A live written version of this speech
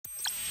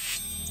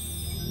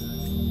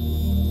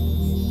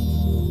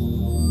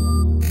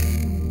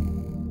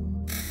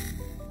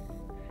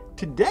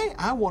Today,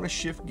 I want to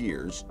shift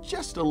gears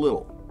just a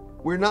little.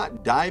 We're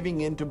not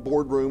diving into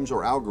boardrooms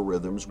or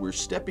algorithms, we're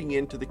stepping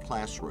into the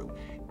classroom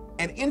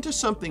and into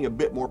something a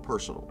bit more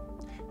personal.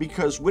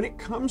 Because when it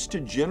comes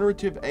to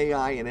generative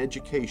AI in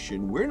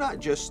education, we're not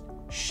just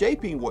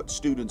shaping what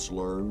students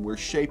learn, we're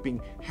shaping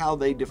how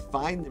they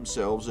define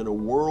themselves in a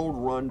world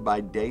run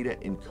by data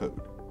and code.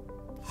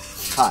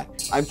 Hi,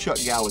 I'm Chuck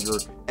Gallagher,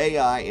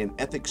 AI and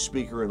ethics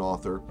speaker and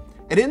author.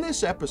 And in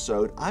this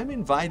episode, I'm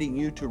inviting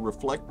you to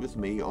reflect with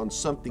me on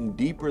something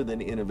deeper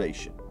than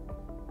innovation.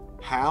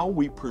 How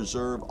we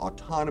preserve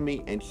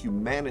autonomy and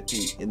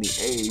humanity in the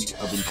age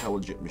of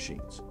intelligent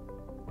machines.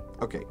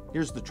 Okay,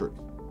 here's the truth.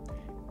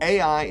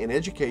 AI in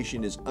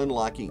education is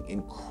unlocking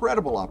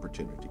incredible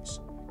opportunities.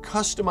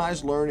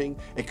 Customized learning,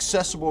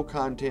 accessible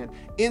content,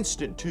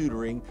 instant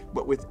tutoring,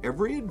 but with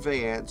every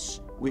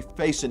advance, we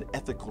face an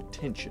ethical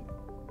tension.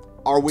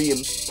 Are we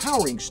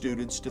empowering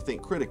students to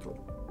think critically?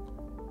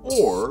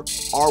 Or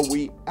are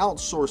we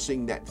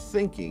outsourcing that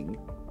thinking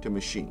to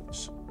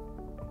machines?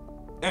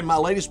 In my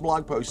latest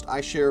blog post,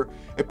 I share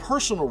a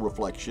personal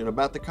reflection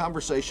about the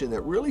conversation that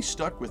really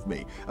stuck with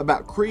me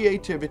about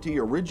creativity,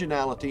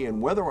 originality,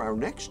 and whether our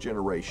next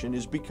generation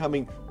is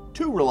becoming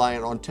too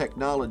reliant on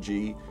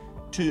technology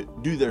to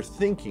do their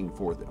thinking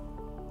for them.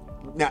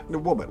 Now,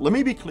 let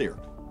me be clear.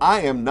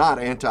 I am not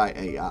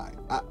anti-AI.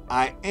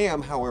 I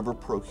am, however,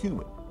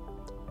 pro-human.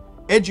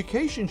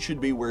 Education should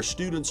be where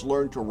students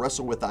learn to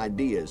wrestle with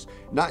ideas,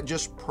 not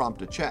just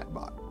prompt a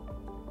chatbot.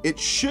 It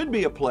should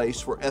be a place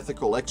for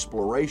ethical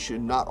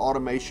exploration, not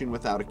automation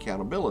without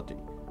accountability.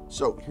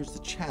 So here's the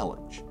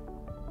challenge.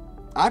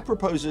 I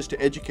propose this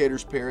to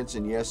educators, parents,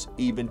 and yes,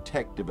 even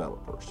tech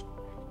developers.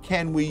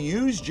 Can we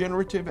use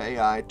generative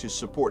AI to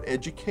support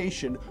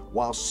education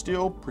while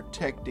still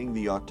protecting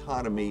the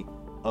autonomy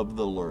of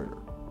the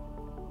learner?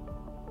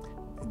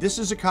 This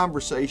is a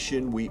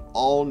conversation we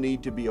all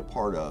need to be a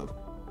part of,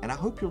 and I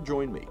hope you'll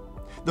join me.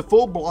 The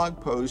full blog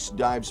post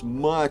dives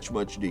much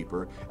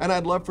deeper, and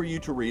I'd love for you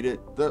to read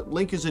it. The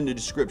link is in the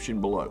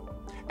description below.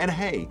 And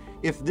hey,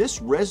 if this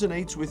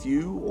resonates with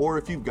you, or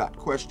if you've got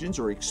questions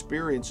or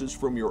experiences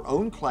from your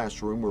own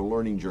classroom or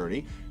learning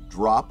journey,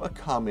 drop a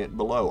comment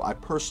below. I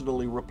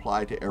personally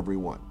reply to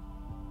everyone.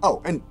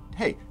 Oh, and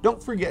hey,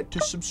 don't forget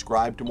to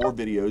subscribe to more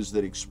videos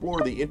that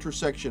explore the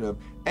intersection of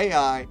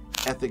AI,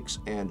 ethics,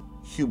 and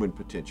human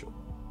potential.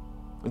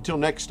 Until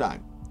next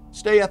time,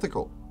 stay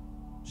ethical,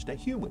 stay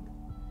human,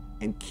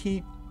 and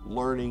keep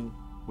learning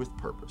with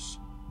purpose.